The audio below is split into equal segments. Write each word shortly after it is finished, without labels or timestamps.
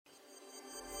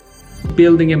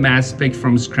building a mass spec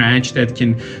from scratch that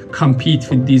can compete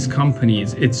with these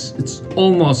companies, it's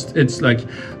like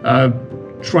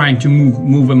trying to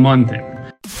move among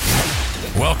them.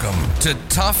 Welcome to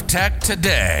Tough Tech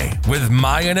Today with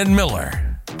Mayan and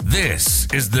Miller. This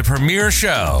is the premier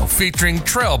show featuring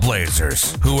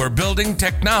trailblazers who are building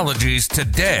technologies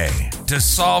today to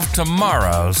solve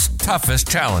tomorrow's toughest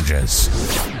challenges.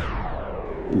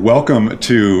 Welcome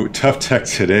to Tough Tech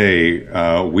Today.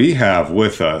 We have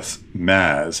with us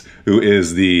Maz, who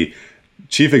is the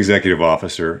Chief Executive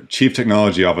Officer, Chief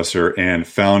Technology Officer, and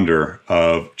founder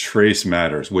of Trace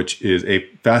Matters, which is a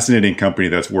fascinating company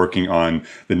that's working on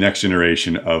the next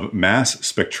generation of mass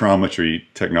spectrometry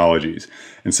technologies.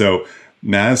 And so,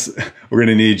 Maz, we're going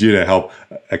to need you to help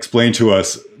explain to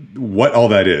us what all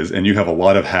that is. And you have a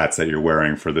lot of hats that you're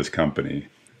wearing for this company.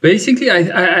 Basically,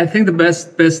 I think the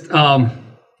best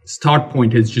start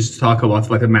point is just to talk about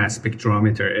what a mass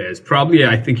spectrometer is. Probably,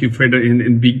 I think you've heard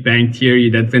in Big Bang Theory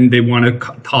that when they want to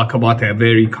talk about a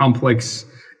very complex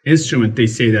instrument, they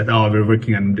say that, we're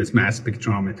working on this mass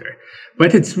spectrometer.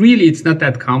 But it's not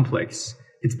that complex.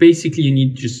 It's basically, you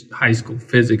need just high school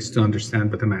physics to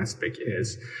understand what a mass spec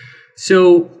is.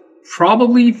 So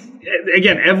probably,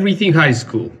 again, everything high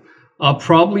school.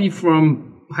 Probably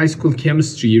from high school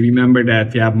chemistry, you remember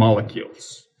that we have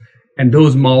molecules. And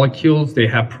those molecules, they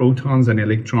have protons and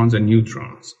electrons and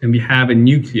neutrons. And we have a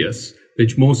nucleus,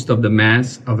 which most of the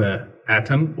mass of an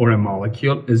atom or a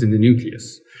molecule is in the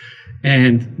nucleus.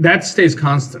 And that stays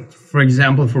constant. For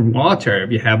example, for water,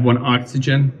 we have one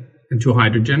oxygen and two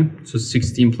hydrogen. So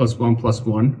 16 plus 1 plus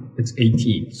 1, it's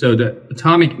 18. So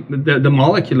the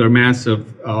molecular mass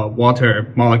of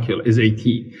water molecule is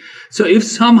 18. So if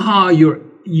somehow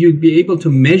you'd be able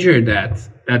to measure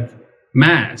that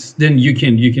mass, then you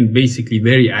can basically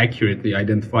very accurately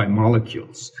identify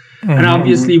molecules. Mm-hmm. And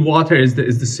obviously water is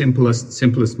the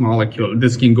simplest molecule.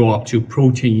 This can go up to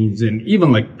proteins, and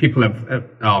even like people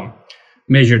have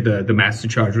measured the mass to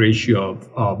charge ratio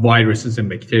of viruses and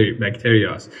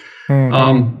bacteria.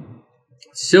 Mm-hmm.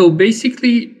 So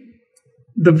basically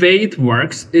the way it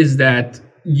works is that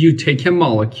you take a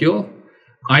molecule,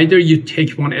 either you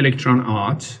take one electron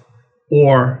out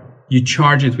or you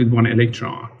charge it with one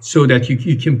electron so that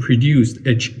you can produce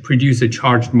a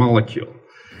charged molecule.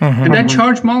 Mm-hmm. And that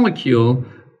charged molecule,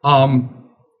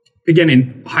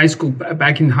 again,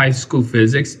 back in high school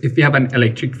physics, if you have an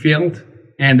electric field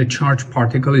and the charged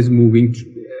particle is moving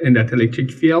in that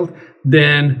electric field,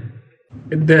 then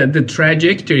the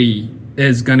trajectory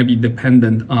is going to be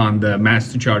dependent on the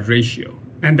mass to charge ratio.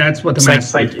 And that's what the mass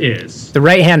spec is. The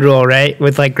right-hand rule, right?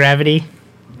 With like gravity?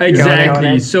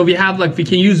 Exactly. So we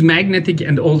can use magnetic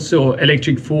and also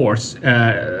electric force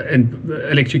and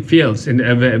electric fields, and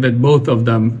with both of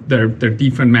them, they're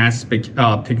different mass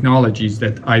technologies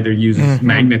that either use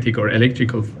magnetic or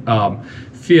electrical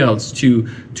fields to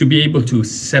be able to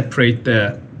separate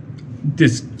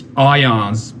these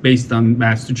ions based on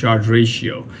mass to charge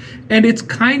ratio. And it's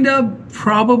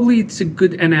it's a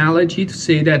good analogy to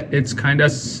say that it's kind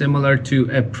of similar to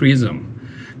a prism.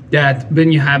 That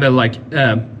when you have a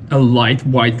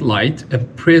white light, a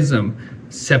prism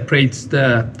separates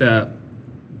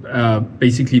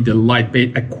basically the light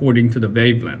according to the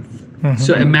wavelength. Mm-hmm.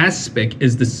 So a mass spec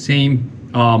is the same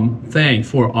thing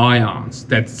for ions,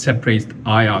 that separates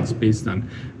ions based on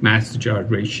mass to charge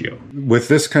ratio. With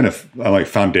this kind of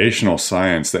foundational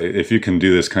science, that if you can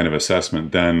do this kind of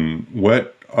assessment, then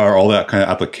what are all that kind of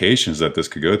applications that this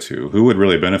could go to? Who would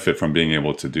really benefit from being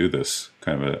able to do this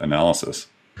kind of analysis?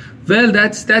 Well,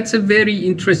 that's a very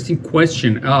interesting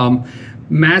question.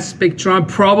 Mass spectrum,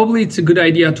 probably it's a good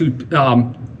idea to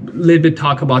little bit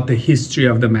talk about the history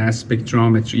of the mass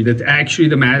spectrometry. That actually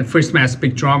the first mass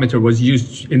spectrometer was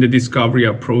used in the discovery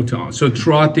of protons. So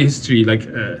throughout the history,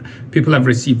 people have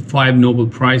received 5 Nobel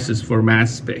Prizes for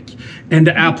mass spec, and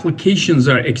the applications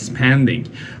are expanding.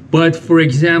 But for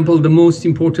example, the most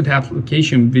important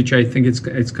application, which I think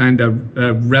it's kind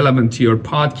of relevant to your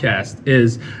podcast,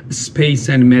 is space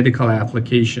and medical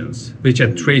applications, which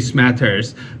at Trace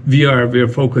Matters, we are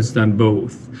focused on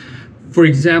both. For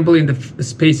example, in the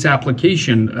space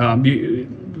application,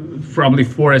 probably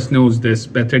Forrest knows this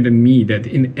better than me, that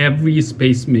in every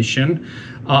space mission,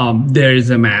 there is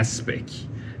a mass spec.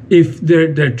 If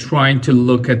they're trying to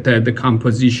look at the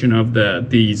composition of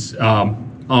these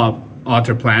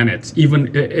outer planets,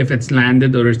 even if it's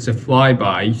landed or it's a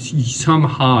flyby,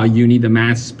 somehow you need a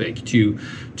mass spec to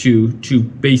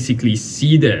basically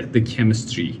see the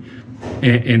chemistry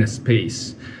in a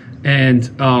space. And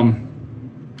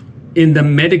in the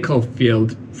medical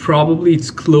field, probably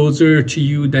it's closer to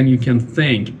you than you can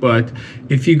think. But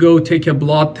if you go take a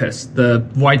blood test, the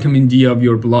vitamin D of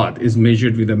your blood is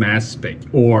measured with a mass spec.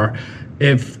 Or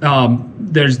if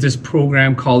there's this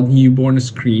program called newborn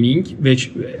screening,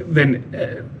 which when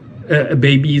a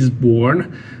baby is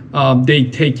born, they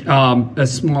take a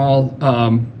small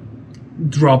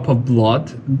drop of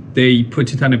blood, they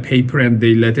put it on a paper and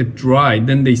they let it dry.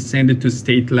 Then they send it to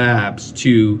state labs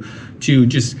to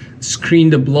just screen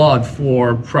the blood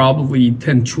for probably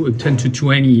 10 to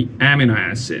 20 amino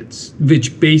acids,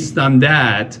 which based on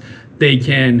that, they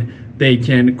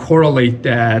can correlate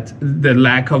that the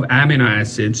lack of amino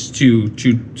acids to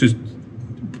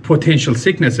potential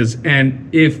sicknesses.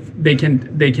 And if they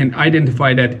can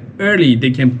identify that early, they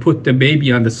can put the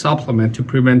baby on the supplement to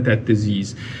prevent that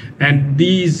disease. And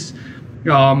this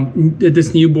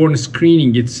newborn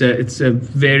screening, it's a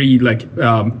very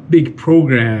big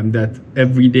program that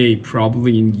every day,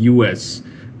 probably in US,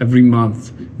 every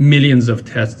month, millions of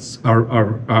tests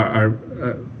are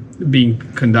being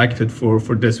conducted for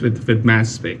this with mass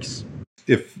specs.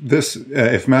 If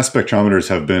mass spectrometers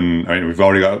have been, we've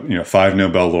already got 5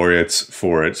 Nobel laureates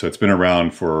for it, so it's been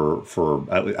around for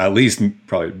at least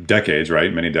probably decades,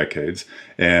 right? Many decades,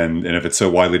 and if it's so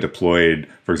widely deployed,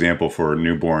 for example, for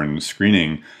newborn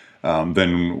screening,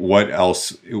 then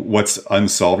what's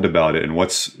unsolved about it, and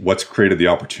what's created the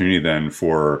opportunity then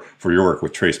for your work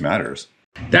with Trace Matters?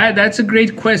 That's a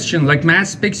great question. Like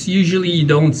mass specs, usually you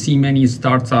don't see many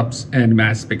startups in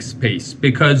mass spec space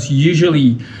because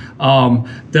usually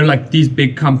they're like these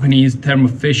big companies, Thermo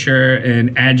Fisher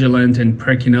and Agilent and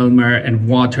PerkinElmer and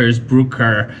Waters,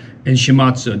 Bruker and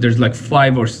Shimadzu. There's like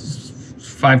 5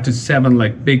 to 7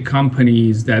 like big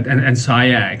companies that and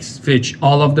SciAx, which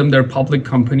all of them they're public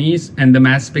companies, and the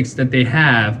mass specs that they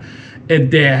have.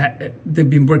 They've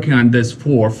been working on this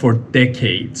for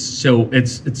decades. So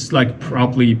it's like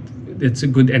probably it's a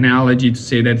good analogy to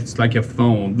say that it's like a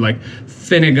phone. Like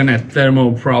Finnegan at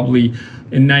Thermo probably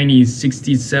in 90s,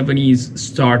 60s, 70s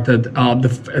started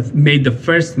made the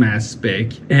first mass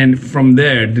spec, and from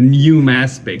there the new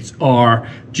mass specs are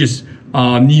just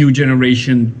new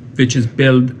generation, which is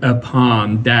built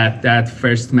upon that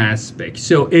first mass spec.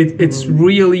 So it's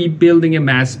really building a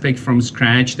mass spec from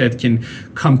scratch that can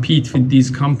compete with these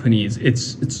companies.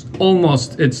 It's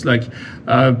like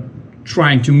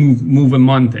trying to move a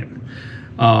mountain.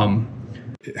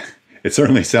 It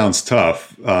certainly sounds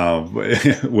tough,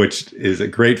 which is a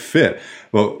great fit.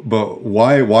 But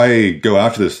why go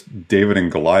after this David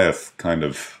and Goliath kind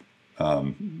of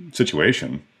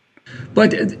situation?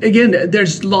 But again,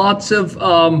 there's lots of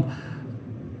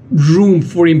room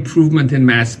for improvement in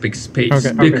mass spec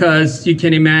space because you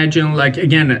can imagine, like,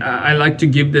 again, I like to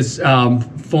give this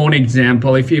phone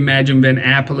example. If you imagine when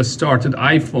Apple started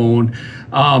iPhone,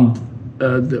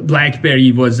 the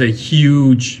BlackBerry was a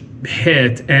huge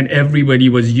hit and everybody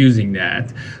was using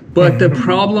that. But the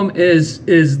problem is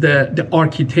the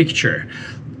architecture.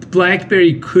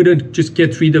 BlackBerry couldn't just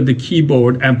get rid of the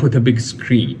keyboard and put a big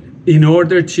screen. In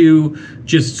order to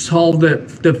just solve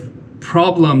the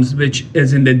problems which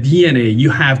is in the DNA,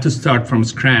 you have to start from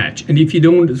scratch. And if you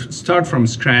don't start from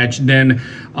scratch, then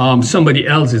somebody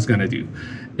else is going to do.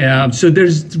 So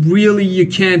there's really, you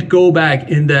can't go back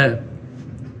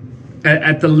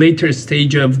at the later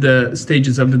stages of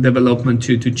the development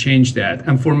to change that.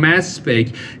 And for mass spec,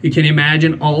 you can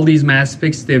imagine all these mass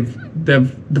specs, the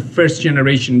first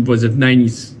generation was of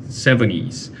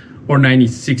 1970s. Or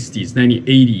 1960s,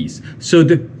 1980s. So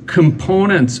the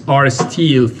components are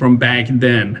steel from back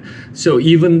then. So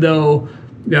even though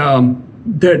there are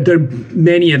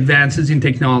many advances in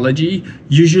technology,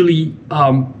 usually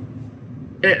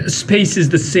space is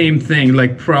the same thing.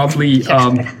 Like probably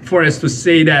for us to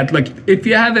say that, like if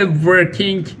you have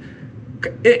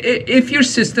if your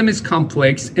system is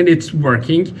complex and it's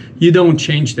working, you don't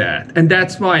change that. And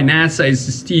that's why NASA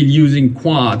is still using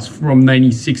quads from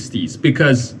 1960s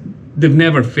because they've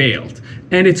never failed.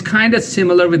 And it's kind of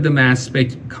similar with the mass spec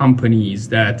companies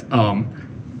that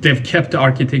they've kept the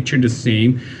architecture the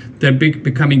same. They're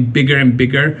becoming bigger and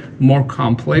bigger, more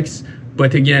complex.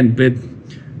 But again,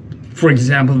 for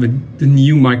example, with the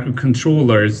new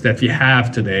microcontrollers that we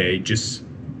have today, just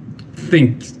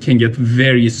can get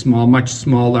very small, much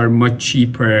smaller, much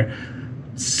cheaper,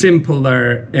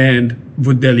 simpler, and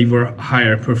would deliver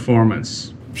higher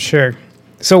performance. Sure.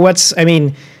 So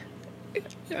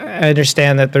I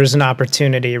understand that there's an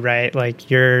opportunity, right? Like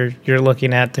you're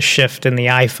looking at the shift in the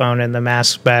iPhone and the mass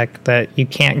spec that you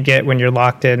can't get when you're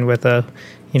locked in with a,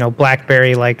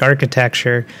 BlackBerry-like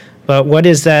architecture. But what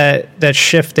is that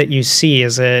shift that you see?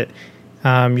 Is it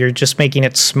You're just making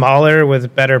it smaller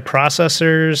with better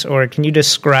processors, or can you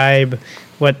describe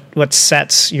what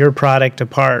sets your product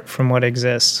apart from what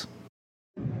exists?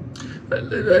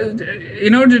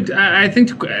 I think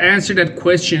to answer that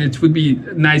question, it would be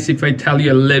nice if I tell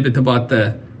you a little bit about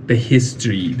the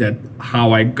history, that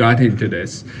how I got into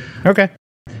this. Okay.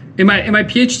 In my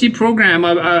PhD program,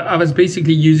 I was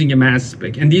basically using a mass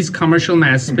spec, and these commercial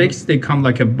mass specs, they come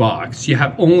like a box. You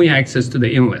have only access to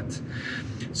the inlet.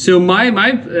 So my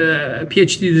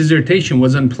PhD dissertation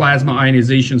was on plasma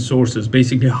ionization sources,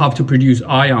 basically how to produce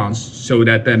ions so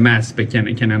that the mass spec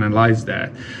can analyze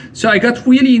that. So I got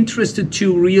really interested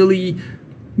to really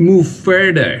move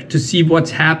further to see what's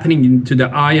happening to the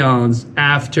ions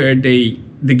after they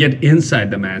get inside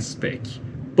the mass spec.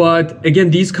 But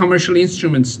again, these commercial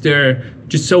instruments, they're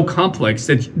just so complex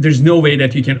that there's no way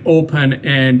that you can open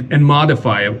and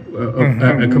modify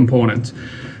a component.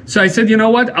 So I said, you know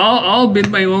what, I'll build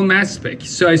my own mass spec.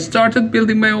 So I started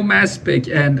building my own mass spec,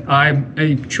 and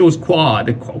I chose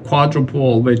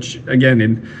quadrupole, which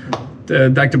again,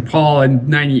 Dr. Paul in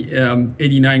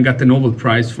 1989 got the Nobel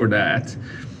Prize for that.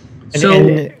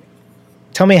 And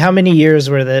tell me, how many years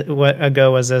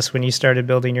ago was this when you started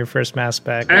building your first mass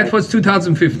spec? It was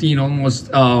 2015,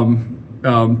 almost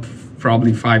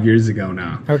probably 5 years ago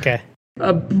now. Okay.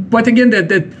 But again,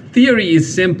 the theory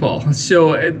is simple.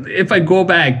 So if I go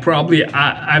back, probably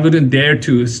I wouldn't dare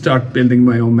to start building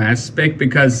my own mass spec,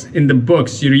 because in the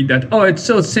books you read that, oh, it's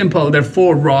so simple. There are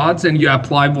 4 rods and you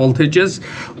apply voltages,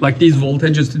 like these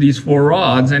voltages to these 4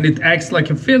 rods, and it acts like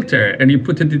a filter, and you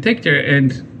put a detector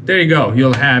and there you go.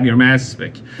 You'll have your mass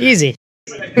spec. Easy.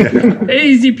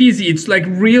 Easy peasy. It's like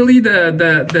really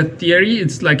the theory.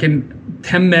 It's like in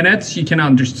 10 minutes you can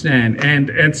understand, and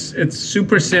it's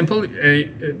super simple.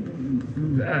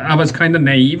 I was kind of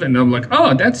naive, and I'm like,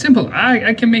 oh, that's simple.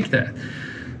 I can make that.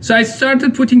 So I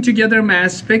started putting together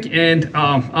mass spec, and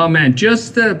oh man,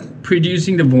 just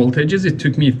producing the voltages, it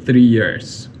took me 3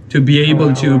 years to be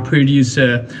able to produce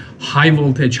a high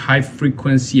voltage, high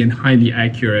frequency, and highly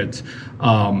accurate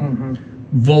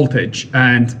voltage.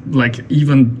 And like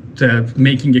even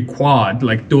making a quad,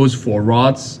 like those 4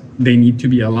 rods, they need to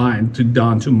be aligned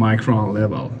down to micron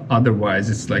level. Otherwise,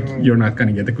 it's like you're not going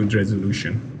to get a good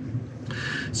resolution.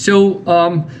 So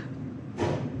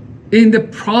in the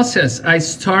process, I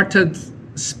started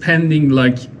spending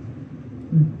like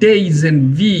days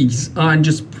and weeks on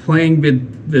just playing with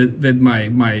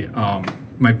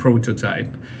my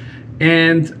prototype.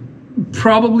 And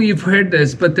probably you've heard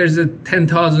this, but there's a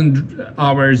 10,000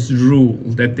 hours rule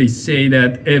that they say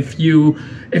that if you're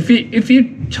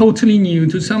totally new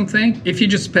to something, if you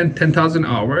just spend 10,000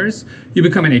 hours, you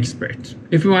become an expert.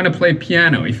 If you want to play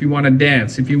piano, if you want to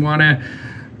dance, if you want to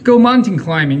go mountain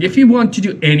climbing, if you want to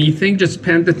do anything, just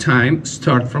spend the time,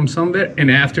 start from somewhere,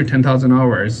 and after 10,000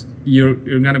 hours, you're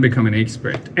going to become an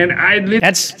expert. And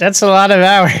that's a lot of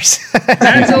hours.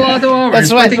 That's a lot of hours.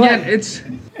 But again,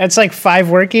 it's like 5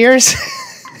 work years.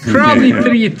 Probably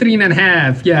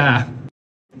 3.5. Yeah.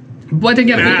 But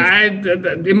again,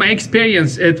 in my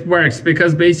experience, it works,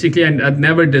 because basically I'd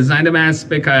never designed a mass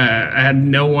spec. I had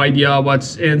no idea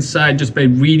what's inside, just by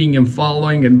reading and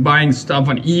following and buying stuff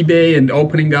on eBay and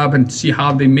opening up and see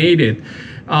how they made it.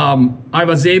 I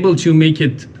was able to make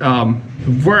it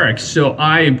work. So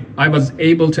I was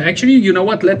able to actually, you know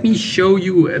what? Let me show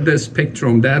you the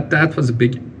spectrum. That was a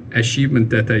big achievement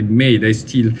that I made. I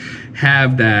still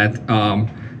have that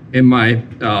in my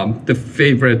the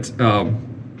favorite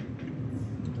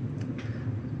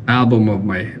album of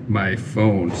my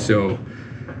phone. So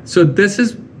this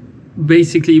is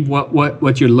basically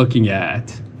what you're looking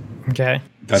at. Okay.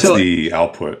 That's the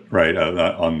output, right?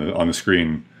 On the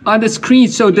screen. On the screen.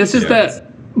 So this is the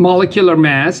molecular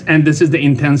mass, and this is the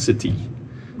intensity.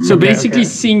 So basically,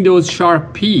 seeing those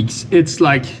sharp peaks, it's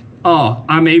like, oh,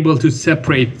 I'm able to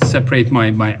separate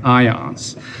my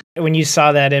ions. When you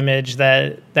saw that image,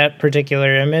 that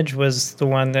particular image was the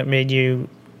one that made you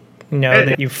know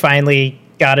that you finally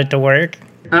got it to work?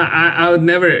 I would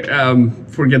never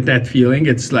forget that feeling.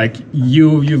 It's like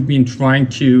you've been trying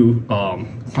to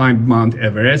climb Mount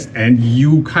Everest, and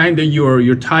you're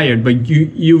tired, but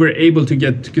you were able to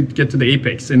get to the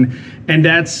apex, and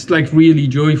that's like really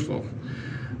joyful.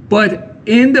 But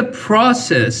in the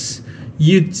process,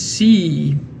 you'd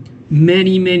see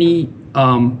many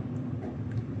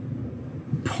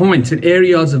points and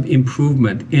areas of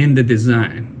improvement in the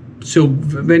design. So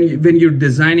when you're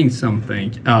designing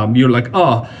something, you're like,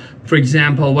 oh, for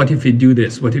example, what if we do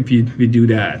this? What if we do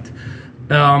that?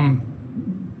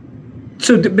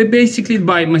 Basically,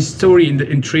 my story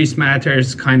in trace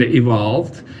matters kind of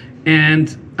evolved,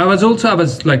 and I was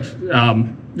like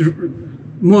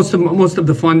most of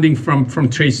the funding from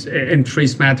Trace and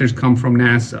Trace Matters come from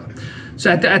NASA. So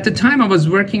at the time, I was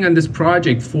working on this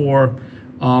project for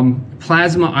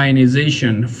plasma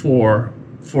ionization for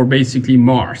basically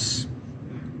Mars.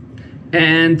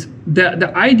 And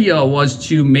the idea was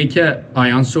to make a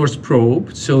ion source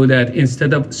probe so that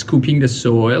instead of scooping the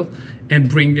soil and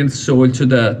bringing the soil to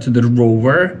the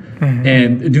rover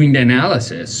and doing the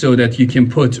analysis, so that you can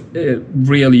put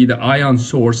really the ion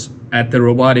source at the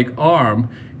robotic arm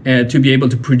to be able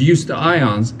to produce the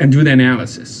ions and do the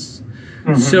analysis.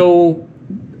 So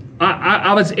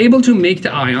I was able to make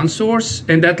the ion source,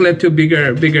 and that led to a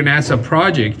bigger NASA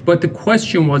project. But the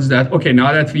question was that, okay,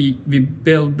 now that we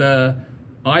build the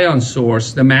ion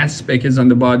source, the mass spec is on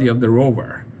the body of the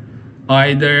rover.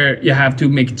 Either you have to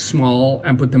make it small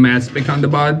and put the mass spec on the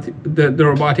body, the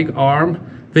robotic arm,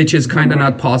 which is kind of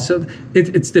not possible.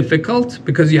 It's difficult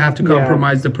because you have to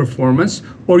compromise the performance,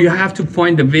 or you have to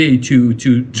find a way to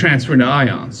transfer the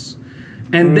ions.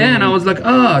 And then I was like,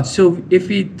 so if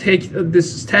we take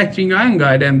this stacked ring ion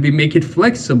guide and we make it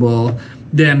flexible,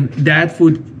 then that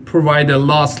would provide a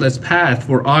lossless path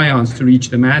for ions to reach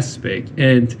the mass spec.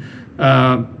 And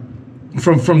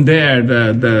from there,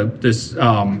 the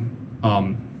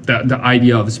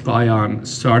idea of SPION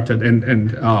started,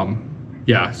 and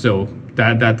so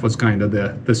that was kind of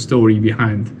the story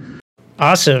behind.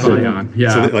 Awesome. SPION.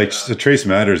 Yeah. So Trace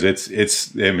Matters, it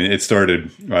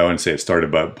started, I wouldn't say it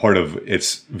started, but part of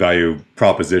its value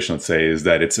proposition, let's say, is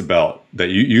that it's about that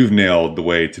you've nailed the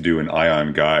way to do an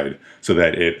ion guide so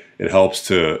that it helps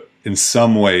to, in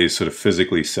some ways, sort of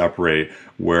physically separate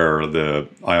where the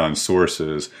ion source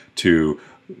is to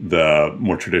the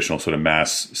more traditional sort of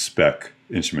mass spec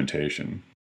instrumentation.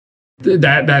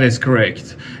 That is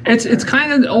correct. It's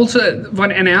kind of also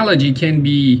one analogy can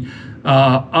be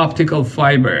optical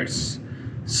fibers.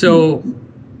 So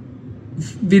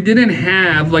we didn't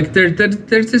have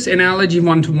there's this analogy,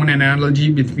 one-to-one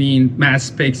analogy between mass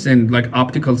specs and like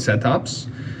optical setups.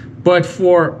 But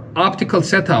for optical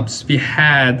setups, we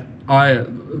had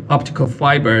optical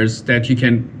fibers that you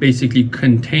can basically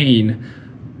contain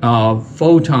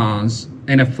photons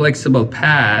in a flexible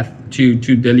path to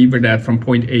deliver that from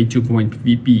point A to point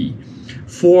B.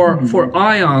 For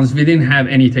ions, we didn't have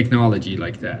any technology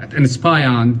like that, and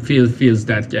SPION fills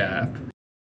that gap.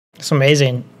 It's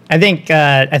amazing. I think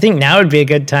now would be a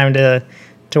good time to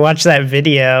watch that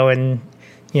video, and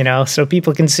so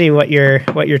people can see what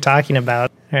you're talking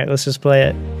about. All right, let's just play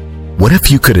it. What if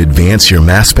you could advance your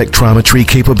mass spectrometry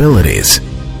capabilities?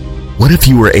 What if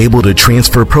you were able to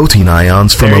transfer protein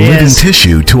ions from a living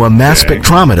tissue to a mass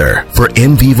spectrometer for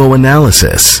in vivo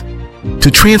analysis?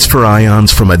 To transfer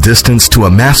ions from a distance to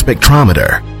a mass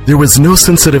spectrometer, there was no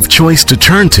sensitive choice to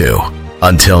turn to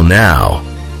until now.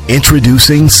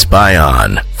 Introducing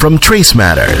SPION from Trace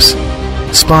Matters.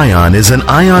 SPION is an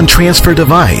ion transfer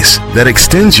device that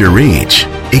extends your reach.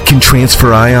 It can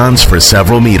transfer ions for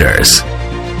several meters.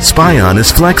 SPION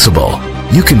is flexible.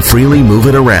 You can freely move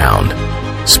it around.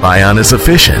 SPION is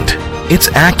efficient. Its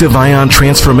active ion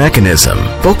transfer mechanism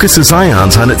focuses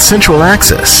ions on its central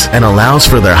axis and allows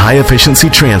for their high-efficiency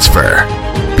transfer.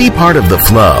 Be part of the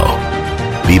flow.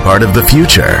 Be part of the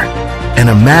future. And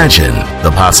imagine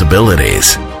the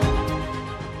possibilities.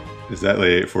 Is that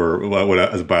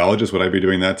as a biologist, would I be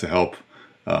doing that to help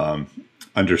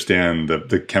understand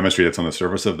the chemistry that's on the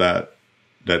surface of that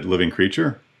living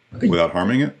creature without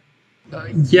harming it?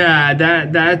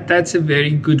 That's a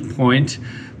very good point.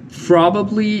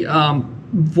 Probably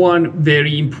one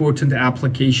very important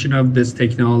application of this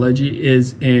technology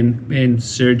is in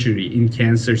surgery, in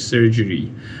cancer surgery.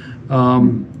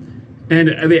 And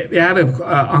we have an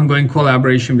ongoing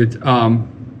collaboration with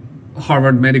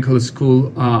Harvard Medical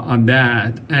School on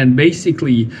that. And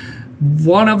basically,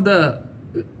 one of the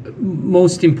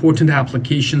most important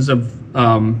applications of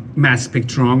mass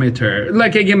spectrometer,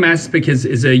 mass spec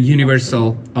is a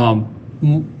universal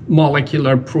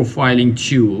molecular profiling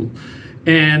tool,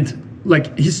 and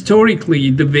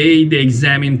historically the way they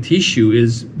examine tissue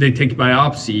is they take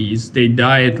biopsies, they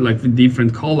dye it with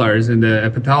different colors, and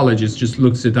the pathologist just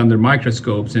looks it under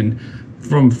microscopes and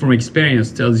from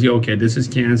experience tells you, okay, this is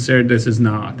cancer, this is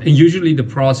not. And usually the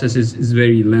process is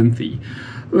very lengthy,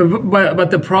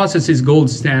 but the process is gold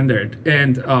standard.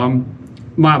 And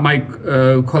my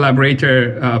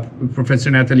collaborator, Professor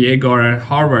Natalie Agar at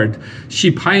Harvard, she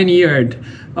pioneered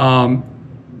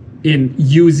in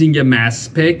using a mass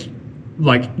spec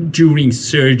during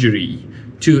surgery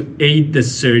to aid the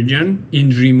surgeon in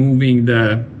removing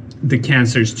the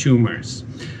cancer's tumors.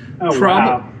 Oh,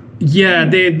 wow. Yeah,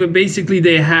 they have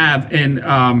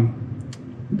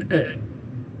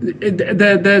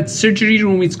the surgery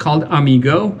room is called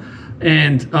Amigo.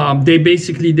 and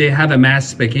they have a mass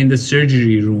spec in the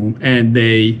surgery room, and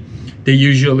they've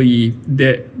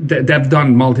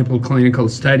done multiple clinical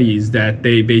studies that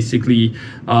they basically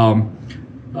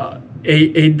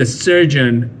aid the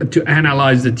surgeon to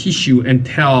analyze the tissue and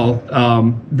tell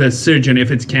the surgeon if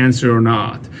it's cancer or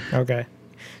not. Okay.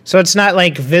 So it's not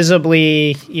like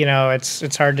visibly,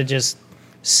 it's hard to just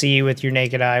see with your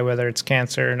naked eye whether it's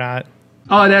cancer or not.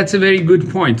 Oh, that's a very good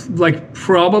point. Like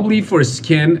probably for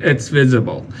skin, it's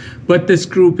visible, but this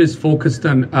group is focused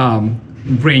on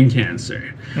brain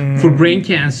cancer. For brain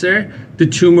cancer, the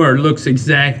tumor looks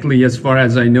exactly, as far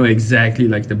as I know, exactly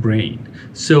like the brain.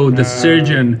 So the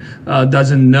surgeon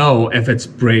doesn't know if it's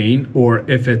brain or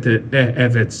if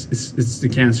it's the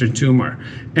cancer tumor.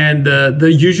 And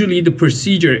usually the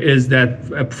procedure is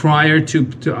that prior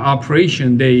to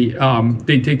operation, they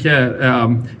take a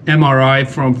MRI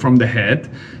from the head,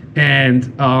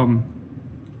 and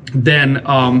then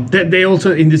they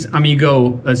also, in this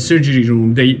Amigo surgery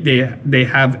room, they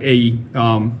have a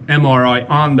MRI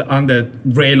on the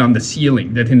rail on the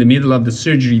ceiling, that in the middle of the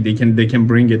surgery they can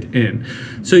bring it in.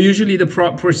 So usually the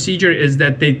procedure is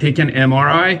that they take an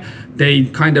MRI, they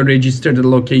kind of register the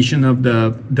location of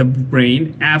the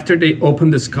brain. After they open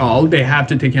the skull, they have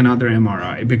to take another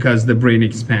MRI because the brain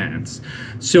expands.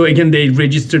 So again, they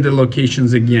register the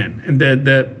locations again, and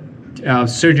the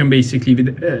surgeon basically,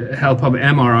 with help of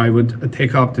MRI, would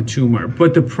take up the tumor.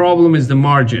 But the problem is the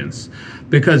margins,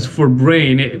 because for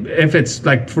brain, if it's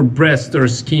like for breast or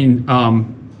skin,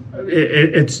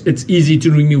 it's easy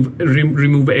to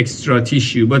remove extra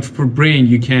tissue. But for brain,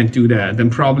 you can't do that.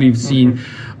 And probably you've seen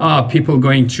people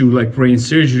going through like brain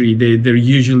surgery. They're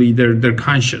usually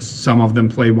conscious. Some of them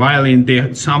play violin.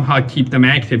 They somehow keep them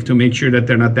active to make sure that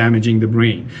they're not damaging the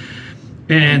brain.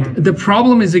 And the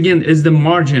problem is the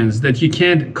margins, that you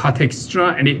can't cut extra.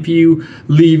 And if you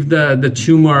leave the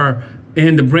tumor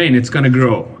in the brain, it's going to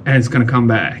grow and it's going to come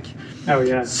back. Oh,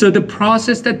 yeah. So the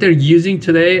process that they're using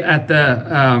today at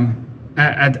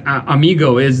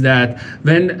Amigo is that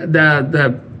when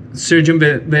the surgeon,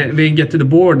 when they get to the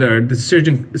border, the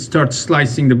surgeon starts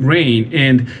slicing the brain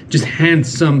and just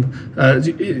hands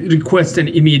request an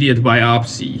immediate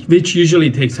biopsy, which usually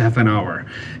takes half an hour.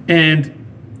 And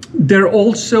they're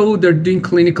doing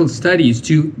clinical studies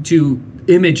to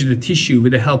image the tissue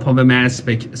with the help of a mass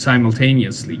spec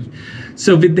simultaneously.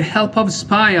 So with the help of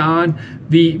SPION,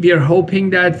 we are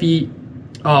hoping that we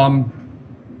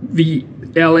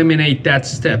eliminate that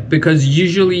step, because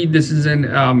usually this is an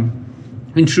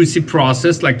intrusive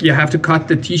process. Like you have to cut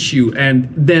the tissue and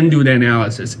then do the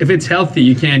analysis. If it's healthy,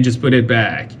 you can't just put it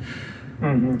back.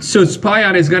 So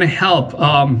SPION is going to help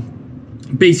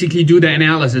basically do the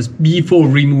analysis before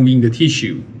removing the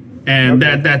tissue, and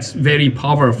that's very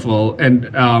powerful. And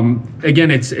again,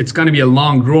 it's going to be a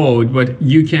long road, but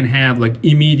you can have like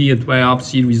immediate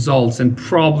biopsy results, and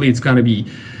probably it's going to be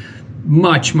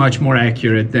much more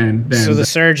accurate than so the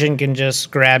surgeon can just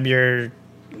grab your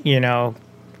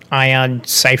ion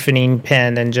siphoning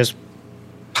pen and just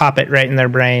pop it right in their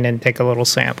brain and take a little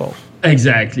sample.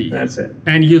 Exactly. That's it.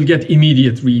 And you'll get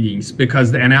immediate readings,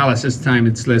 because the analysis time,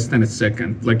 it's less than a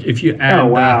second. Like if you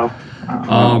add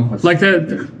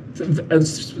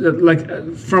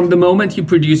from the moment you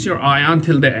produce your ion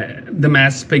till the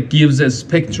mass spec gives a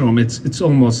spectrum, it's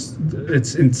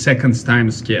in seconds time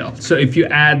scale. So if you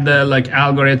add the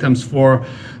algorithms for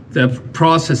the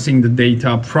processing the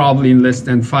data, probably in less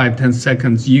than 5-10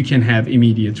 seconds, you can have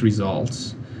immediate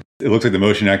results. It looks like the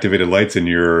motion activated lights in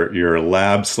your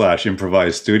lab /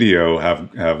 improvised studio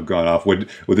have gone off. Would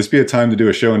this be a time to do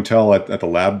a show and tell at the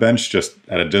lab bench, just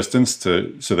at a distance,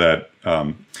 so that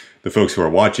the folks who are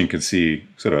watching can see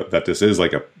sort of that this is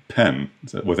like a pen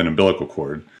with an umbilical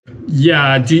cord?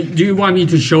 Yeah. Do you want me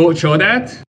to show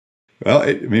that? Well,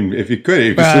 I mean, if you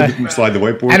could slide the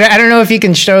whiteboard. I don't know if you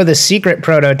can show the secret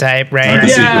prototype, right?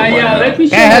 Yeah. Let me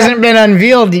show it hasn't been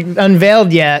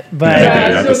unveiled yet, but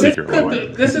so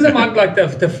this is among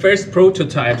the first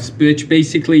prototypes, which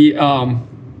basically,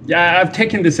 I've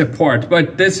taken this apart,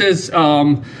 but this is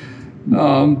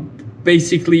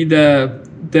basically the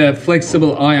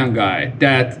flexible ion guide,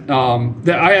 that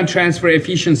the ion transfer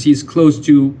efficiency is close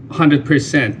to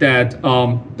 100%, that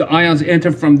the ions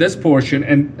enter from this portion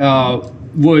and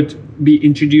would be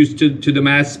introduced to the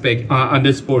mass spec on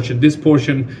this portion. This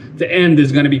portion, the end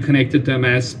is going to be connected to a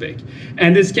mass spec.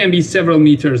 And this can be several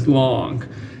meters long.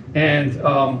 And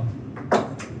awesome.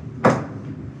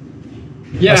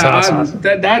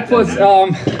 That was,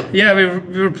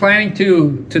 we were planning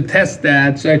to test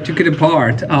that, so I took it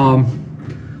apart.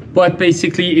 But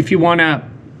basically, if you want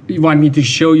me to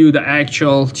show you the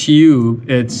actual tube,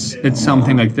 it's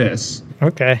something like this.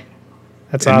 Okay.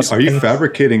 That's awesome. Are you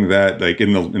fabricating that like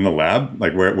in the lab,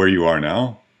 like where you are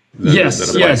now? Yes.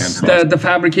 The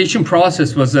fabrication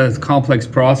process was a complex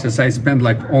process. I spent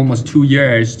like almost 2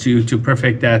 years to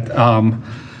perfect that.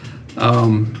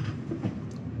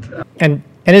 And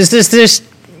is this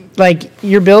like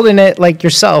you're building it like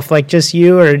yourself, like just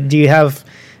you, or do you have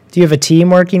a team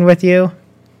working with you?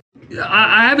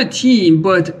 I have a team,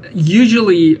 but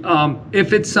usually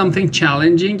if it's something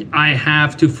challenging, I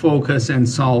have to focus and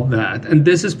solve that. And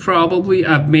this is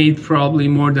I've made probably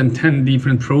more than 10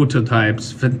 different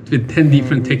prototypes with 10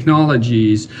 different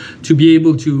technologies to be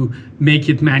able to make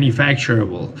it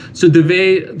manufacturable. So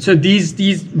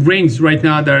these rings right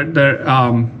now,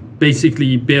 they're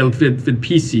basically built with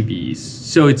PCBs.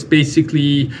 So it's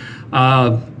basically,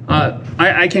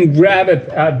 I can grab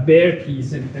a bare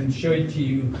piece and show it to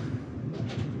you.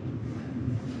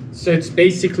 So it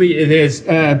is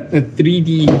a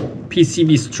 3D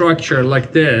PCB structure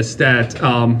like this that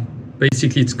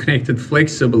basically it's connected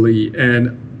flexibly,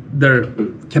 and there are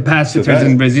capacitors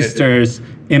and resistors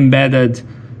embedded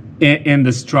in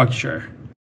the structure.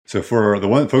 So for the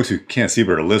folks who can't see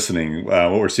but are listening,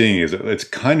 what we're seeing is it's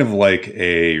kind of like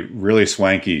a really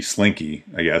swanky slinky,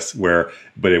 I guess, what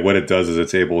it does is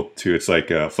it's like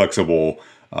a flexible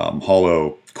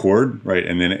hollow cord, right?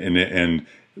 And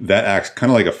that acts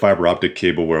kind of like a fiber optic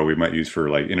cable where we might use for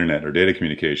like internet or data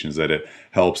communications, that it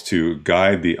helps to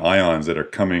guide the ions that are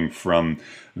coming from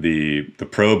the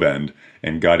probe end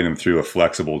and guiding them through a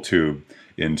flexible tube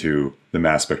into the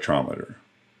mass spectrometer.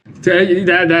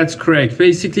 That's correct.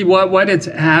 Basically, what is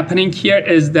happening here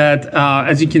is that,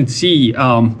 as you can see,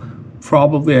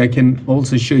 probably I can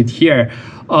also show it here,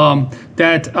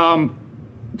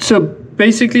 so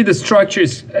basically the structure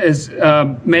is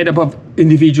made up of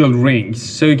individual rings.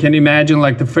 So you can imagine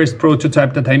like the first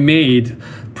prototype that I made,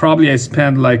 probably I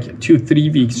spent like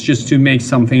 2-3 weeks just to make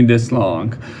something this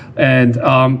long. And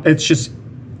it's just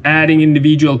adding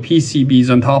individual PCBs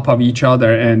on top of each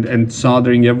other and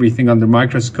soldering everything under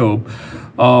microscope.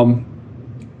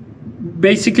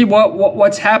 Basically,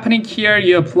 what's happening here,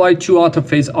 you apply 2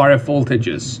 out-of-phase RF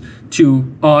voltages to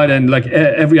odd and like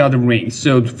every other ring.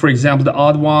 So, for example, the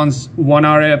odd ones, 1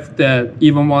 RF, the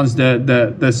even ones,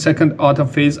 the second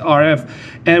out-of-phase RF.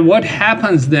 And what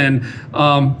happens then,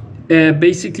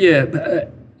 basically,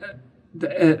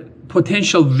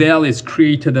 potential veil is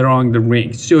created around the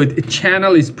ring. So a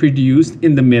channel is produced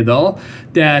in the middle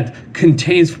that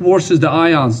forces the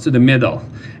ions to the middle.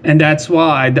 And that's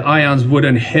why the ions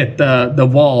wouldn't hit the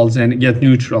walls and get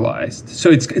neutralized.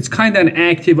 So it's kind of an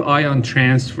active ion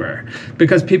transfer,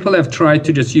 because people have tried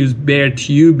to just use bare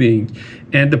tubing.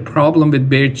 And the problem with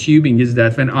bare tubing is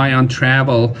that when ion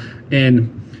travel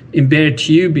in bare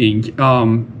tubing,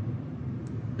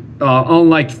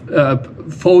 unlike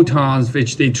photons,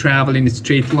 which they travel in a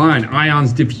straight line,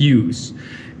 ions diffuse.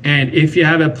 And if you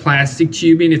have a plastic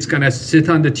tubing, it's going to sit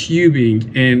on the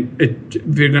tubing, and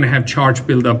we're going to have charge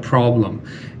buildup problem.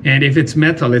 And if it's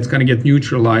metal, it's going to get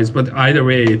neutralized. But either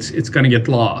way, it's going to get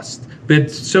lost. But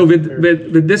so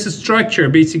with this structure,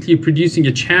 basically producing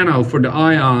a channel for the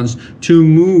ions to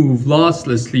move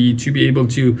losslessly to be able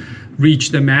to reach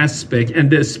the mass spec.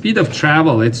 And the speed of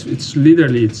travel, it's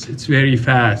literally very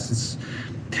fast. It's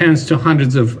tens to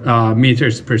hundreds of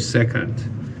meters per second.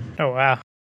 Oh wow,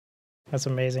 that's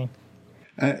amazing.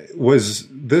 Was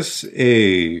this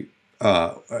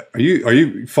are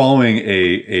you following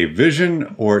a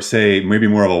vision, or say maybe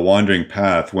more of a wandering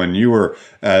path? When you were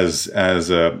as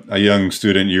a young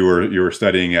student, you were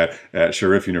studying at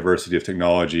Sharif University of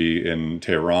Technology in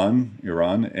Tehran,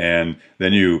 Iran, and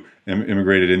then you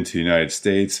immigrated into the United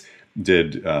States,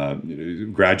 did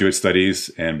graduate studies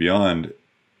and beyond,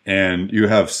 and you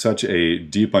have such a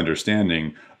deep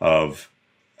understanding of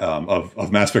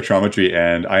mass spectrometry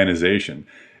and ionization.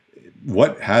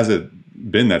 What has it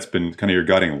been that's been kind of your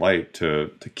guiding light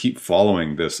to keep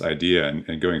following this idea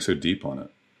and going so deep on it?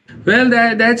 Well,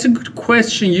 that's a good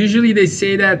question. Usually they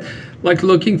say that, like,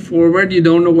 looking forward, you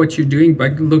don't know what you're doing,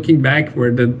 but looking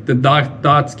backward, the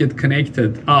dots get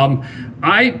connected.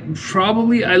 I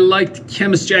liked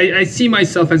chemistry. I see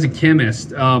myself as a chemist,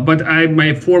 but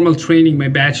my formal training, my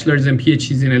bachelor's and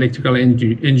PhD's in electrical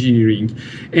engineering.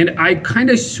 And I kind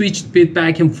of switched a bit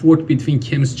back and forth between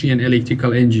chemistry and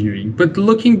electrical engineering. But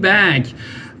looking back,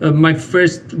 my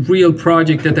first real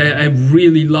project that I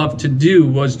really loved to do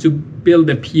was to build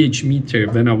a pH meter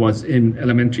when I was in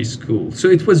elementary school. So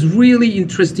it was really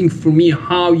interesting for me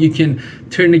how you can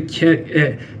turn a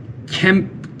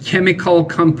chemical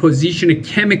composition, a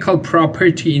chemical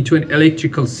property into an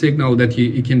electrical signal that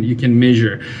you can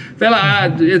measure. Well,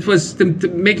 it was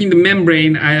making the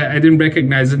membrane. I didn't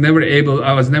recognize it.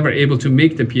 I was never able to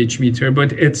make the pH meter,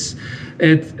 but it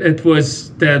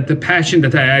was the passion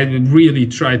that I really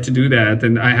tried to do that,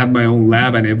 and I had my own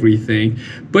lab and everything.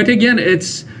 But again,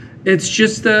 it's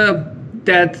just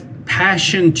that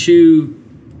passion to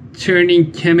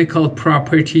turning chemical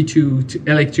property to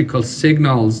electrical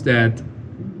signals that,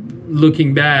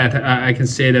 looking back, I can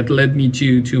say that led me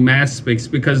to mass specs,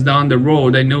 because down the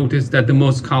road I noticed that the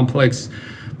most complex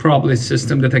probably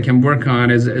system that I can work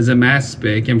on is a mass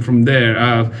spec, and from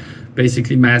there,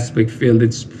 basically mass spec field.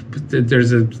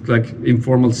 There's a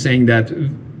informal saying that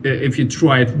if you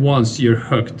try it once, you're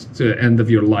hooked to the end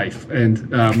of your life, and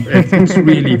it's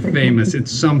really famous.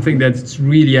 It's something that's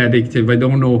really addictive. I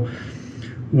don't know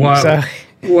what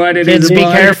it kids, is. Be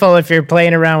careful if you're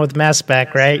playing around with mass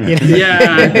spec, right?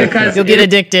 Yeah, because you'll get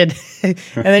addicted, and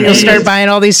then you'll start buying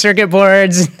all these circuit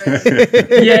boards.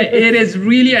 Yeah, it is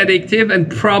really addictive, and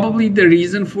probably the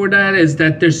reason for that is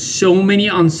that there's so many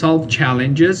unsolved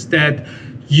challenges that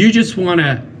you just want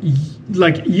to,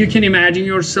 you can imagine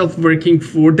yourself working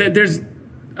for that.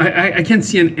 I can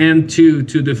see an end to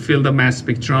the field of mass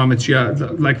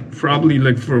spectrometry,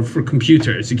 probably for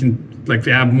computers. You can,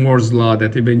 we have Moore's law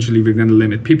that eventually we're going to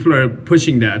limit. People are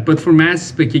pushing that. But for mass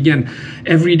spec, again,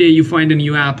 every day you find a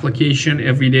new application.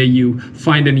 Every day you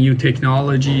find a new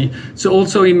technology. So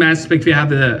also in mass spec, we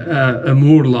have a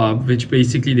Moore law, which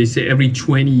basically they say every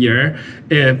 20 years,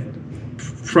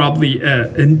 probably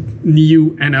a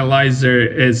new analyzer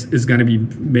is going to be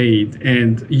made,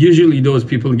 and usually those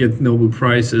people get Nobel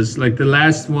Prizes. Like the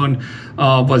last one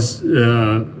was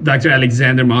Dr.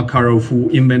 Alexander Makarov, who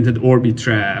invented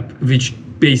Orbitrap, which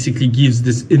basically gives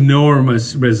this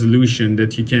enormous resolution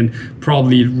that you can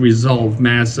probably resolve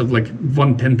mass of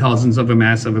 1/10,000th of a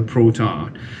mass of a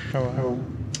proton. Oh, wow.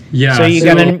 Yeah. So you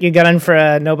got in for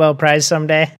a Nobel Prize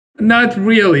someday? Not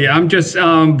really. I'm just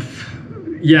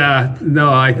yeah,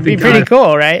 no, I think it'd be pretty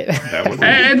cool, right?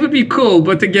 It would be cool,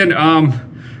 but again,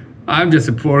 I'm just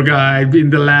a poor guy in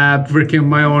the lab working on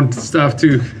my own stuff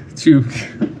to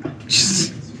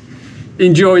just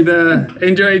enjoy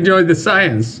the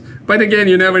science. But again,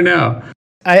 you never know.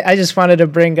 I just wanted to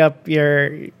bring up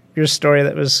your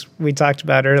story we talked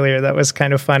about earlier. That was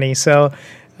kind of funny. So,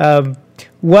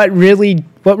 what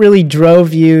really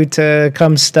drove you to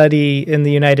come study in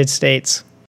the United States?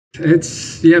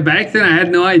 Back then I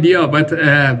had no idea, but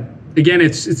again,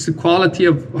 it's the quality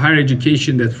of higher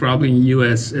education that probably in the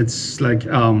US, it's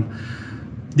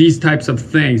these types of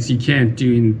things you can't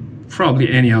do in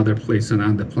probably any other place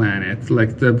on the planet.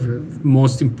 The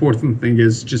most important thing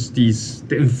is just the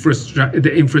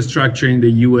infrastructure in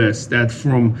the US, that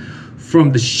from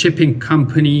the shipping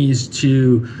companies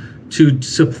to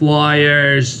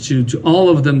suppliers, to all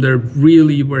of them, they're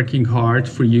really working hard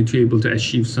for you to be able to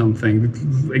achieve something.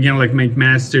 Again, like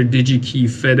McMaster, DigiKey,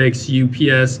 FedEx,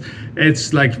 UPS,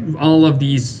 it's all of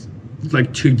these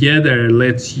together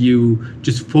lets you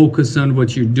just focus on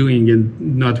what you're doing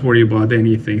and not worry about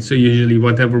anything. So usually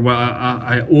whatever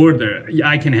I order,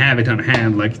 I can have it on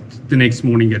hand the next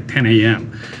morning at 10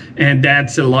 a.m. And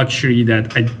that's a luxury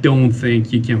that I don't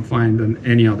think you can find in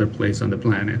any other place on the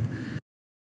planet.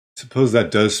 Suppose that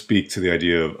does speak to the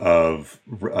idea of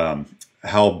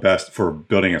how best for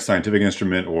building a scientific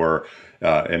instrument or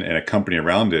and a company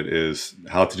around it is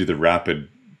how to do the rapid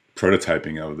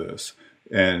prototyping of this.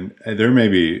 And there may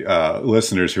be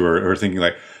listeners who are thinking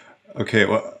okay,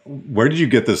 well, where did you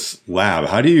get this lab?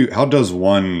 How does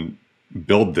one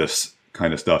build this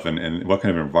kind of stuff and what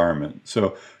kind of environment?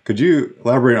 So could you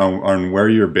elaborate on where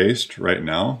you're based right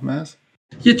now, Maz?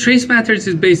 Yeah, Trace Matters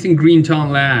is based in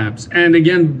Greentown Labs. And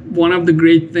again, one of the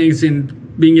great things in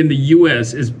being in the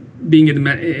US is being in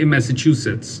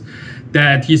Massachusetts,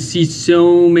 that you see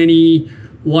so many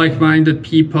like-minded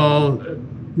people,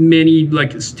 many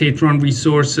state-run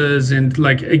resources, and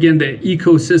again, the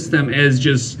ecosystem is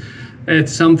just,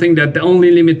 it's something that the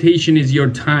only limitation is your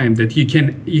time, that you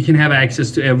can have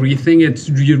access to everything.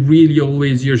 You're really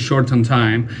always, you're short on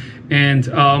time. And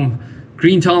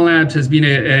Greentown Labs has been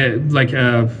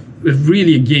a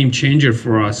really a game changer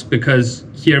for us, because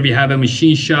here we have a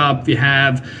machine shop. We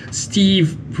have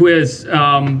Steve, who is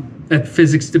at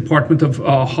physics department of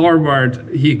Harvard.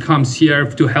 He comes here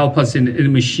to help us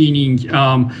in machining.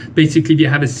 Basically, we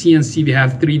have a CNC, we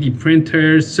have 3D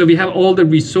printers. So we have all the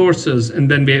resources, and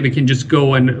then we can just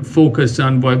go and focus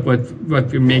on what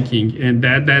we're making. And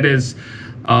that is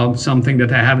something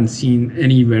that I haven't seen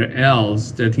anywhere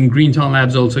else. That in Greentown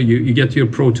Labs also you get your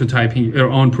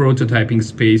own prototyping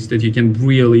space that you can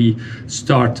really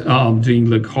start doing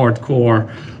like hardcore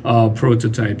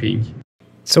prototyping.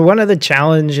 So one of the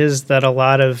challenges that a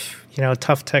lot of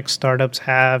tough tech startups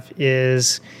have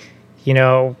is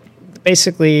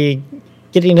basically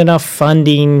getting enough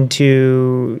funding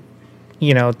to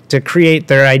create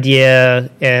their idea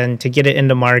and to get it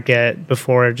into market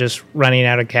before just running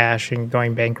out of cash and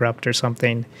going bankrupt or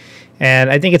something. And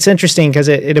I think it's interesting because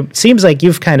it seems like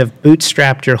you've kind of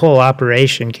bootstrapped your whole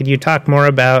operation. Can you talk more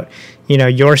about,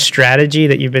 your strategy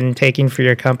that you've been taking for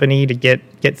your company to get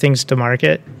things to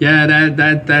market? Yeah,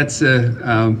 that's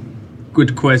a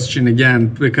good question again,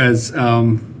 because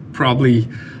probably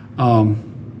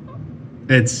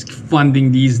it's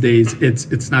funding these days.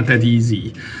 It's not that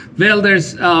easy. Well,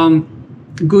 there's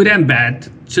good and bad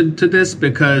to this,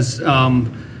 because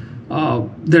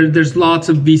there's lots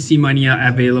of VC money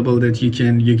available that you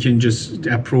can just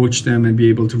approach them and be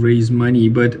able to raise money,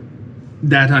 but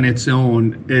that on its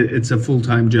own, it's a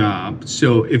full-time job.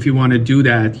 So if you want to do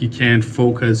that, you can't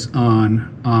focus on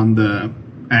the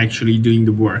actually doing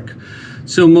the work.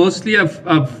 So mostly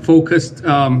I've focused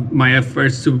my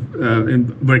efforts to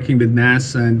in working with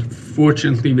NASA, and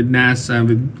fortunately with NASA,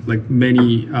 with like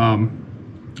many,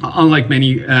 unlike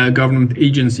many government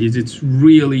agencies, it's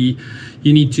really,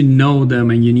 you need to know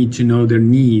them and you need to know their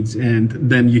needs, and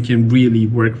then you can really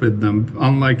work with them.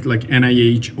 Unlike like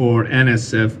NIH or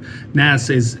NSF,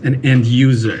 NASA is an end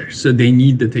user, so they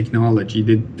need the technology.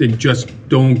 They just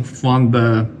don't fund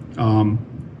the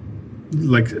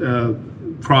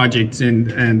projects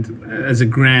and as a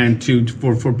grant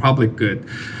for public good.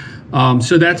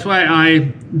 So that's why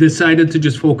I decided to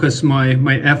just focus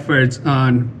my efforts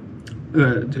on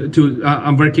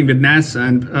I'm working with NASA,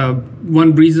 and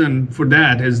one reason for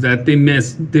that is that they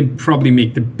probably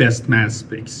make the best mass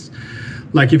specs.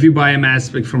 Like if you buy a mass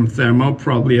spec from Thermo,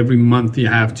 probably every month you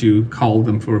have to call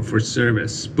them for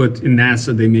service. But in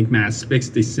NASA, they make mass specs,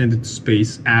 they send it to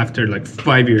space after like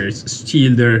 5 years.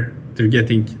 Still, they're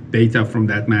getting data from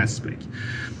that mass spec.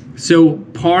 So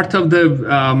part of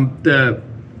the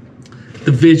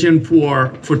vision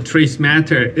for Trace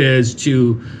Matter is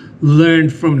to learn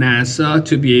from NASA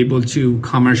to be able to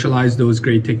commercialize those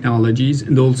great technologies,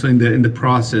 and also in the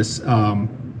process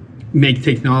make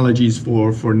technologies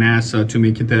for NASA to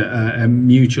make it a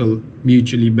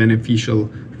mutually beneficial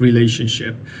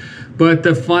relationship. But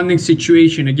the funding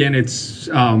situation, again, it's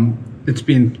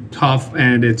been tough,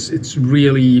 and it's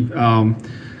really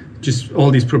just all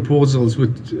these proposals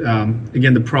with,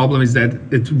 again, the problem is that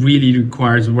it really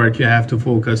requires work. You have to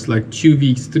focus like 2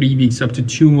 weeks, 3 weeks, up to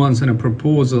 2 months on a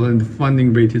proposal, and the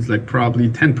funding rate is like probably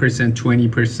 10%,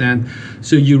 20%.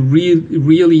 So you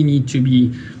really need to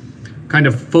be kind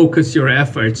of focus your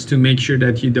efforts to make sure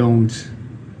that you don't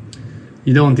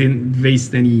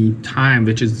waste any time,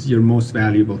 which is your most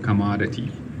valuable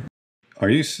commodity. Are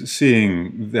you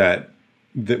seeing that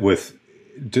with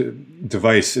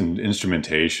device and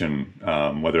instrumentation,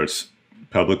 whether it's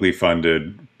publicly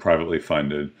funded, privately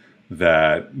funded,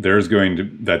 that there is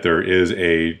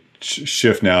a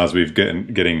shift now as we've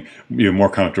getting more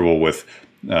comfortable with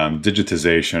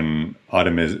digitization,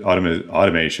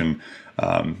 automation,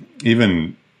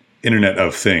 even Internet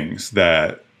of Things,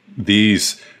 that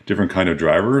these different kind of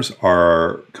drivers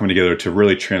are coming together to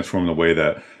really transform the way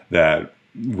that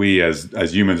we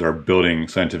as humans are building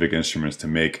scientific instruments to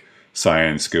make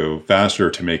science go faster,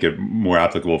 to make it more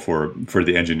applicable for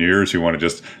the engineers who want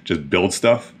to just build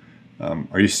stuff.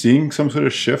 Are you seeing some sort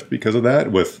of shift because of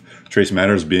that, with Trace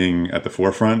Matters being at the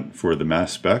forefront for the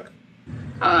mass spec?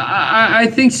 I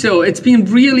think so. It's been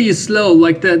really slow.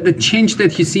 Like the change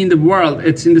that you see in the world,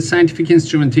 it's in the scientific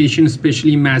instrumentation,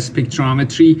 especially mass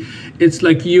spectrometry. It's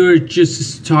like you're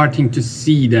just starting to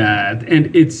see that,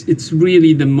 and it's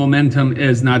really, the momentum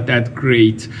is not that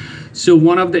great. So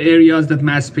one of the areas that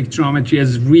mass spectrometry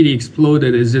has really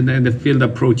exploded is in the field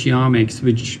of proteomics,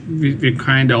 which we're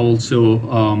kind of also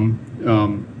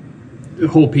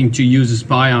hoping to use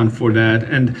SPION for that,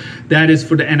 and that is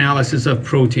for the analysis of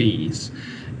proteins,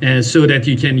 so that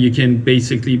you can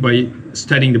basically, by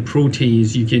studying the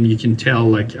proteins, you can tell,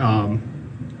 like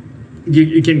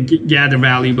you can gather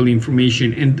valuable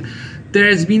information. And there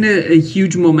has been a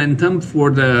huge momentum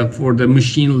for the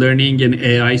machine learning and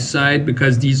AI side,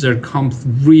 because these are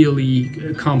really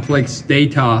complex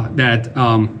data that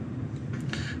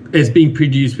is being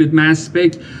produced with mass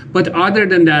spec. But other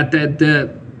than that,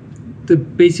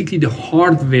 basically the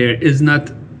hardware is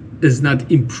not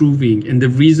improving, and the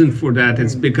reason for that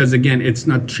is because, again, it's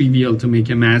not trivial to make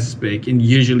a mass spec, and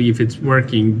usually if it's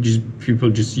working, people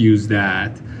just use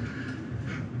that.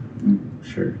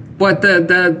 Sure. But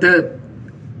the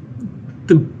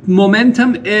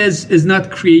momentum is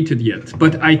not created yet.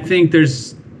 But I think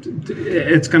it's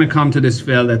going to come to this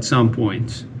field at some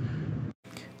point.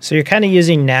 So you're kind of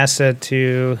using NASA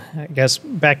to, I guess,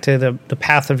 back to the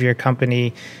path of your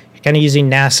company. You're kind of using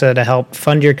NASA to help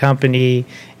fund your company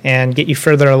and get you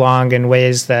further along in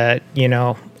ways that,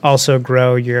 also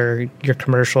grow your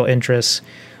commercial interests.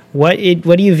 What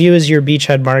do you view as your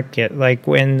beachhead market? Like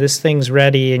when this thing's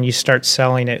ready and you start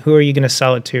selling it, who are you going to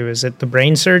sell it to? Is it the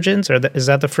brain surgeons, or is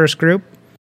that the first group?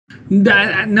 No,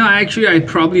 actually,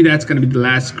 probably that's going to be the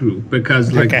last group,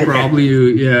 because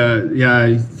probably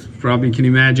can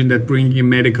imagine that bringing a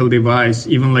medical device,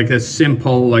 even like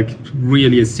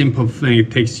really a simple thing,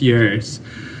 it takes years.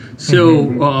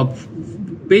 So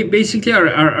basically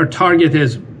our target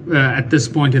is at this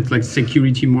point it's like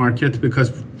security market,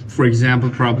 because for example,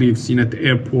 probably you've seen at the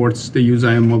airports, they use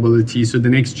ion mobility. So the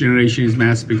next generation is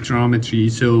mass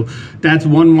spectrometry. So that's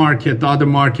one market. The other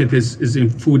market is in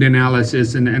food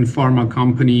analysis and pharma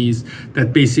companies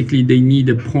that basically they need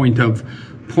a point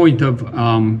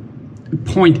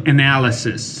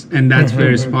analysis. And that's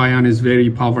where SPION is very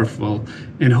powerful.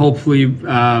 And hopefully,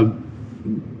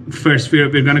 first we're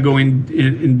going to go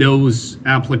in those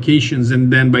applications,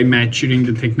 and then by maturing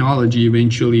the technology,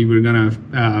 eventually we're going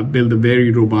to build a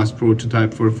very robust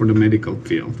prototype for the medical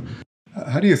field.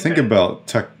 How do you think about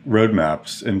tech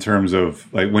roadmaps in terms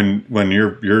of like when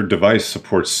your device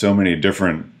supports so many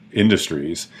different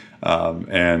industries,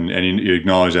 and you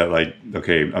acknowledge that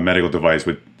a medical device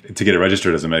to get it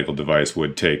registered as a medical device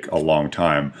would take a long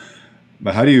time,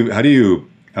 but how do you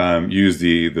use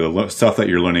the stuff that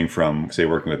you're learning from, say,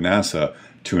 working with NASA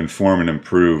to inform and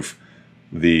improve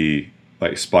the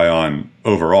SPION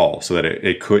overall, so that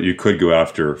you could go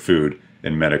after food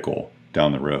and medical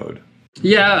down the road?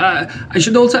 Yeah, I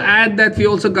should also add that we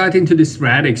also got into this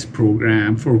RADx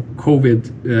program for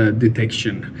COVID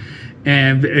detection.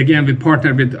 And again, we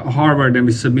partnered with Harvard and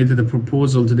we submitted a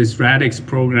proposal to this RADx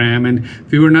program, and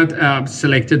we were not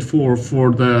selected for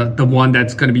the one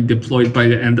that's going to be deployed by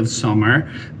the end of summer,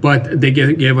 but they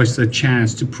gave us a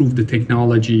chance to prove the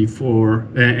technology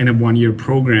in a 1-year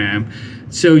program.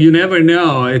 So you never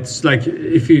know. It's like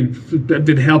if you, with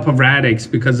the help of RADx,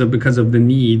 because of the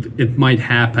need, it might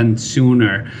happen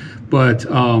sooner. But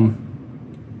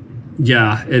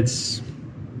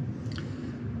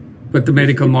But the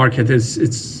medical market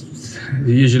it's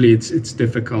usually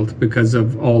difficult because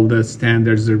of all the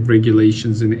standards and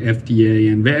regulations in FDA,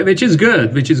 and which is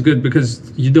good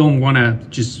because you don't want to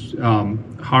just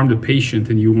harm the patient,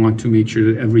 and you want to make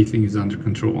sure that everything is under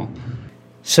control.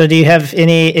 So do you have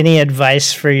any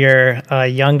advice for your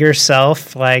younger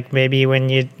self, like maybe when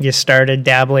you started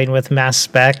dabbling with mass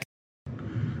spec?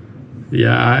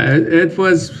 Yeah, it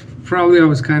was probably I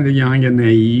was kind of young and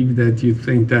naive that you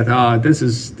think that this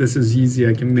is easy,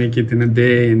 I can make it in a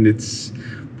day,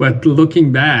 but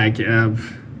looking back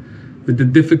with the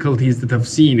difficulties that I've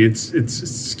seen, it's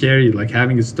scary, like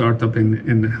having a startup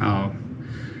in how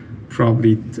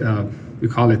probably we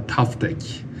call it tough tech.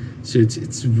 So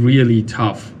it's really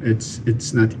tough.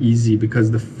 It's not easy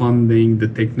because the funding, the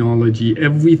technology,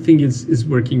 everything is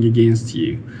working against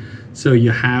you. So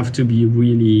you have to be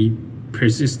really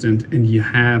persistent, and you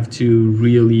have to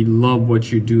really love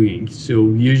what you're doing.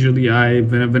 So usually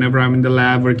whenever I'm in the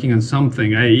lab working on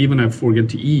something, I forget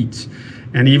to eat,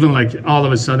 and even like all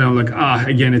of a sudden I'm like,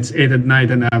 again, it's 8 at night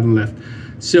and I haven't left.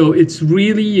 So it's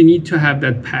really, you need to have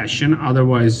that passion,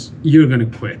 otherwise you're gonna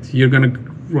quit. You're gonna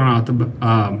run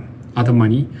out of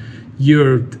money.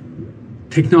 Your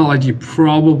technology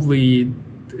probably,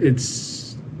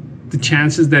 it's the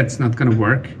chances that it's not gonna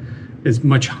work is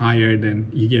much higher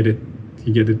than you get it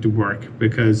to work,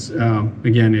 because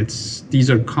again,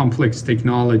 these are complex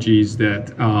technologies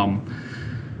that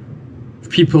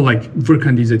people work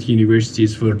on these at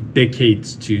universities for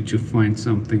decades to find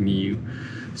something new.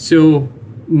 So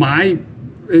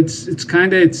it's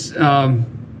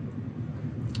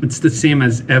the same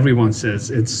as everyone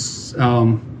says. It's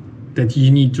that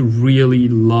you need to really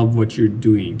love what you're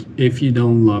doing. If you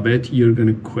don't love it, you're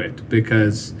gonna quit,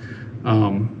 because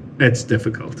it's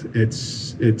difficult.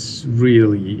 It's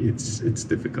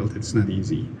difficult. It's not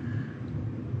easy.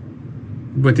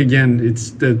 But again,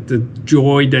 it's the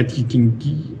joy that you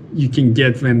can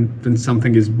get when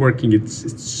something is working.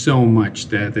 It's so much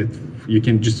that you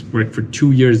can just work for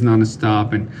 2 years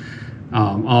nonstop, and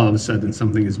all of a sudden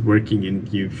something is working, and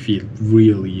you feel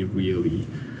really, really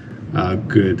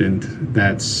good. And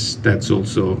that's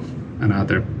also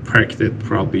another perk that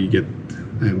probably you get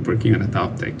working on a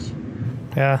top tech.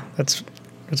 Yeah, that's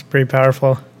pretty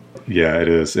powerful. Yeah, it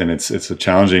is, and it's a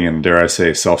challenging and, dare I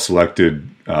say, self-selected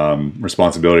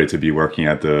responsibility to be working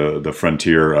at the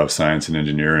frontier of science and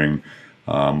engineering,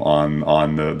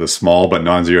 on the small but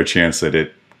non-zero chance that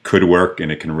it could work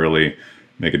and it can really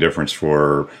make a difference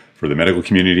for the medical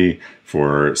community,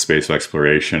 for space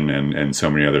exploration, and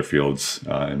so many other fields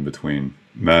in between.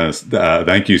 Maz,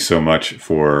 thank you so much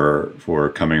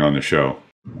for coming on the show.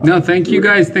 No, thank you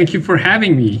guys. Thank you for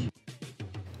having me.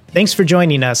 Thanks for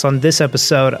joining us on this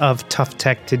episode of Tough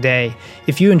Tech Today.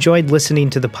 If you enjoyed listening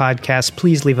to the podcast,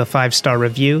 please leave a 5-star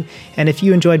review. And if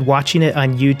you enjoyed watching it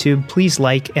on YouTube, please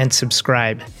like and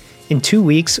subscribe. In 2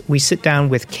 weeks, we sit down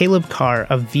with Caleb Carr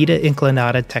of Vita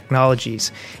Inclinata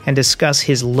Technologies and discuss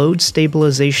his load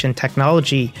stabilization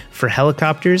technology for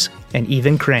helicopters and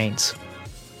even cranes.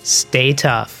 Stay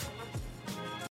tough.